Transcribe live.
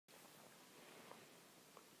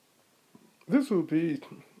This will be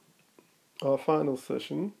our final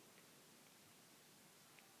session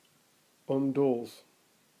on doors.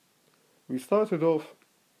 We started off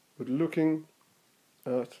with looking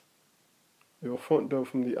at your front door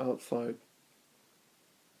from the outside.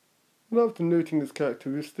 And after noting its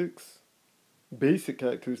characteristics, basic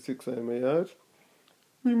characteristics I may add,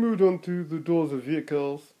 we moved on to the doors of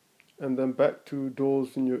vehicles and then back to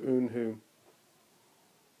doors in your own home.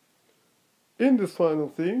 In this final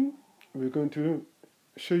thing, we're going to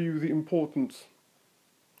show you the importance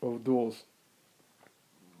of doors.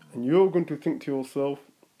 And you're going to think to yourself,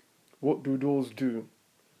 what do doors do?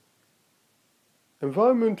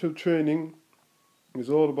 Environmental training is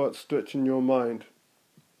all about stretching your mind.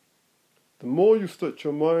 The more you stretch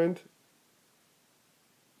your mind,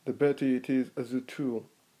 the better it is as a tool.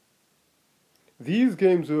 These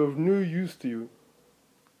games are of no use to you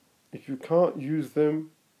if you can't use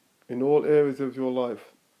them in all areas of your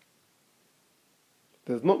life.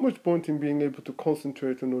 There's not much point in being able to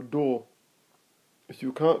concentrate on a door if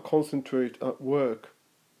you can't concentrate at work,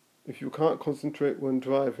 if you can't concentrate when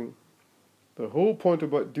driving. The whole point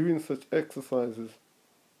about doing such exercises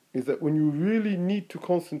is that when you really need to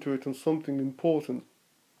concentrate on something important,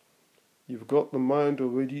 you've got the mind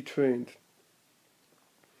already trained.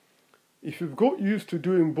 If you've got used to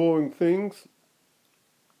doing boring things,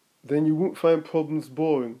 then you won't find problems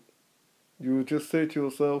boring. You will just say to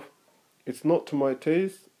yourself, it's not to my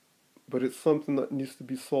taste, but it's something that needs to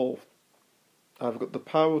be solved. I've got the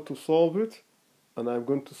power to solve it, and I'm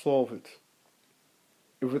going to solve it.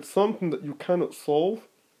 If it's something that you cannot solve,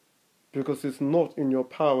 because it's not in your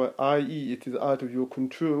power, i.e. it is out of your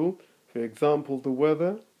control, for example, the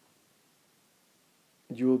weather,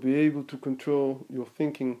 you will be able to control your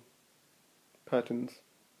thinking patterns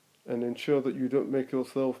and ensure that you don't make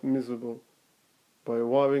yourself miserable by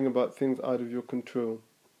worrying about things out of your control.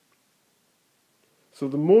 So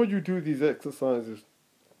the more you do these exercises,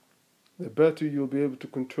 the better you'll be able to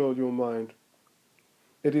control your mind.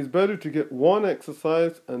 It is better to get one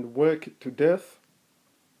exercise and work it to death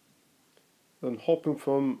than hopping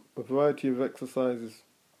from a variety of exercises.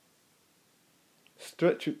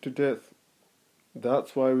 Stretch it to death.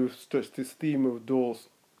 That's why we've stretched this theme of doors,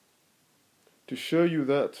 to show you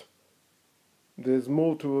that there's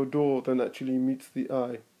more to a door than actually meets the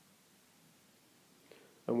eye.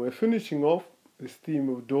 And we're finishing off this theme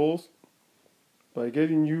of doors by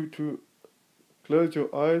getting you to close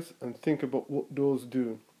your eyes and think about what doors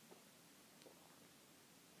do.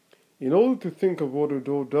 In order to think of what a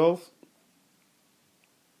door does,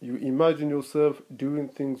 you imagine yourself doing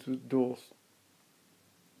things with doors.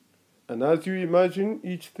 And as you imagine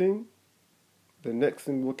each thing, the next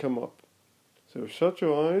thing will come up. So shut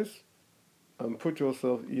your eyes and put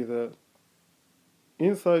yourself either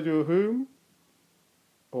inside your home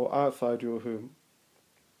or outside your home.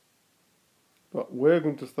 But we're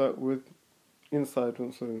going to start with inside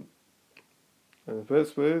one's home. And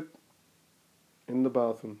first with in the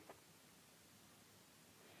bathroom.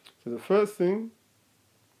 So the first thing,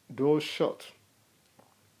 doors shut.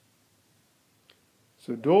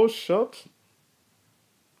 So doors shut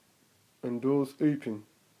and doors open.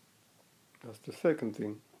 That's the second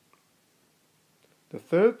thing. The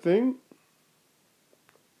third thing,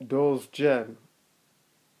 doors jam.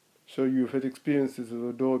 So you've had experiences of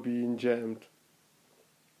a door being jammed.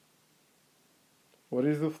 What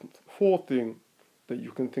is the fourth thing that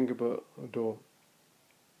you can think about a door?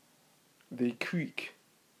 They creak.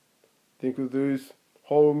 Think of those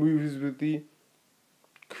horror movies with the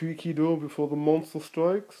creaky door before the monster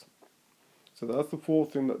strikes. So that's the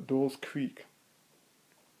fourth thing, that doors creak.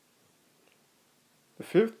 The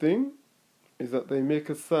fifth thing is that they make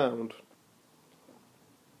a sound.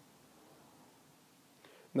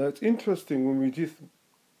 Now it's interesting when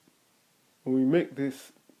we make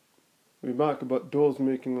this remark about doors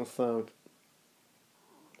making a sound.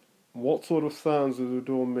 What sort of sounds does a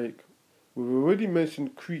door make? We've already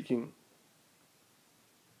mentioned creaking.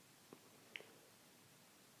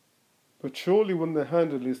 But surely when the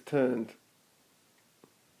handle is turned,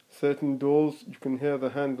 certain doors you can hear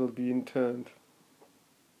the handle being turned.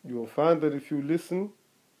 You will find that if you listen,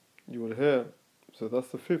 you will hear. So that's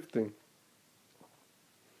the fifth thing.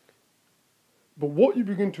 But what you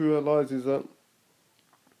begin to realize is that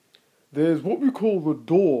there's what we call the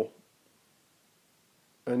door,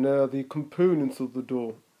 and there are the components of the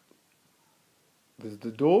door. There's the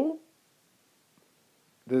door,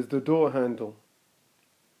 there's the door handle,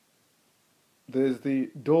 there's the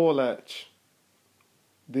door latch,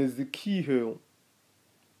 there's the keyhole.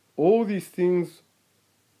 All these things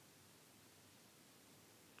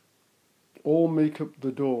all make up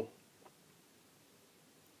the door.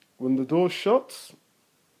 when the door shuts,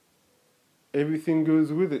 everything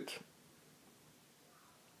goes with it.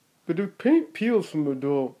 But if paint peels from the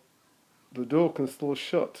door can still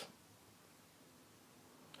shut.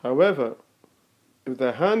 However, if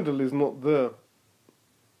the handle is not there,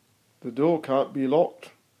 the door can't be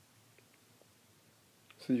locked.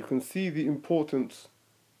 So you can see the importance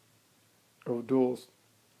of doors.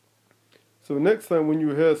 So next time when you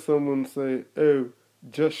hear someone say, "Oh,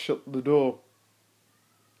 just shut the door,"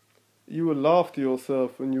 you will laugh to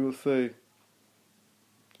yourself and you will say,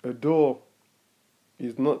 a door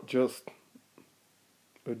is not just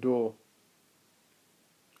a door.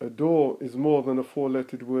 A door is more than a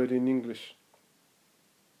four-lettered word in English.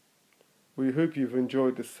 We hope you've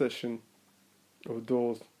enjoyed this session of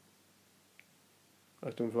doors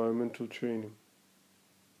at Environmental Training.